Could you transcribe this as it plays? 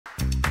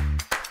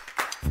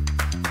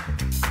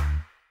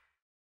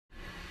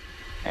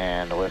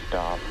and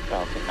liftoff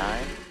Falcon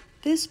 9.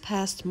 This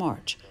past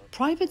March,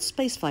 private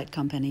spaceflight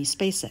company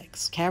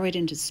SpaceX carried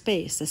into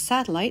space a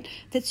satellite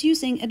that's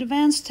using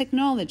advanced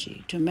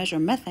technology to measure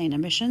methane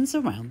emissions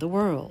around the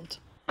world.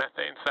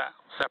 Methane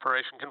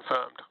separation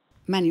confirmed.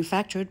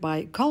 Manufactured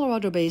by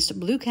Colorado-based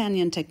Blue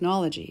Canyon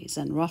Technologies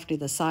and roughly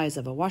the size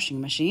of a washing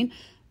machine,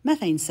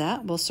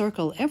 Methane-sat will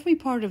circle every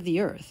part of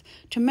the Earth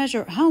to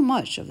measure how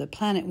much of the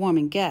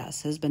planet-warming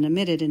gas has been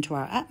emitted into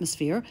our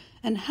atmosphere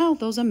and how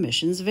those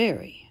emissions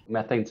vary.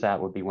 Methane-sat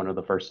would be one of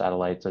the first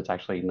satellites that's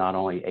actually not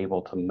only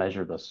able to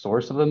measure the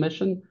source of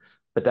emission,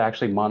 but to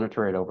actually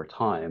monitor it over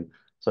time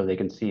so they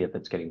can see if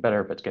it's getting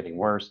better, if it's getting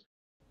worse.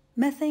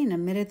 Methane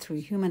emitted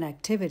through human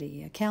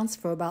activity accounts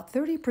for about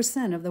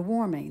 30% of the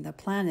warming the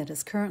planet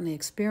is currently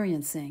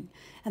experiencing,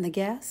 and the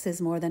gas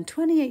is more than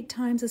 28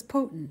 times as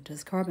potent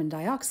as carbon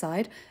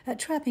dioxide at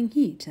trapping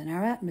heat in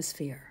our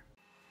atmosphere.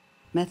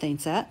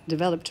 Methane-sat,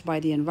 developed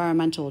by the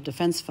Environmental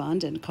Defense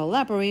Fund in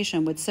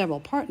collaboration with several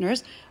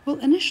partners, will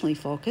initially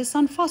focus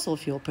on fossil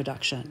fuel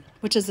production,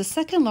 which is the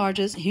second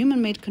largest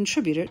human-made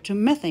contributor to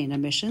methane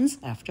emissions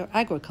after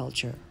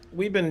agriculture.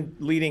 We've been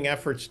leading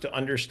efforts to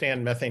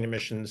understand methane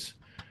emissions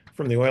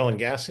from the oil and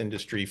gas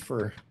industry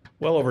for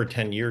well over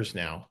 10 years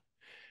now.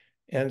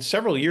 And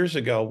several years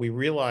ago, we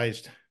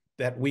realized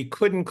that we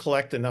couldn't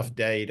collect enough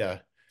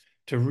data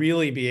to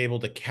really be able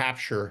to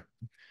capture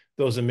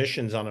those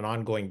emissions on an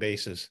ongoing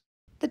basis.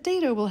 The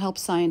data will help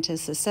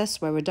scientists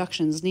assess where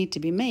reductions need to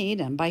be made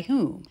and by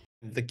whom.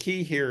 The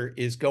key here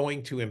is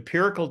going to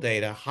empirical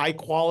data, high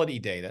quality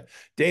data,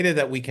 data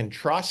that we can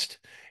trust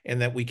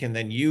and that we can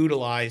then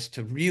utilize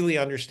to really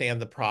understand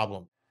the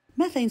problem.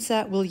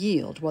 Methane-sat will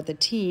yield what the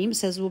team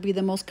says will be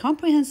the most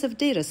comprehensive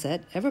data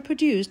set ever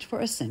produced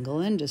for a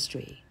single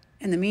industry.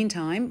 In the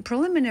meantime,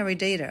 preliminary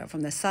data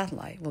from the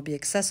satellite will be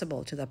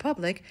accessible to the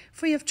public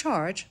free of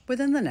charge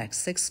within the next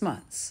 6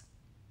 months.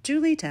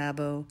 Julie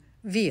Tabo,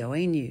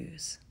 VOA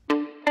News.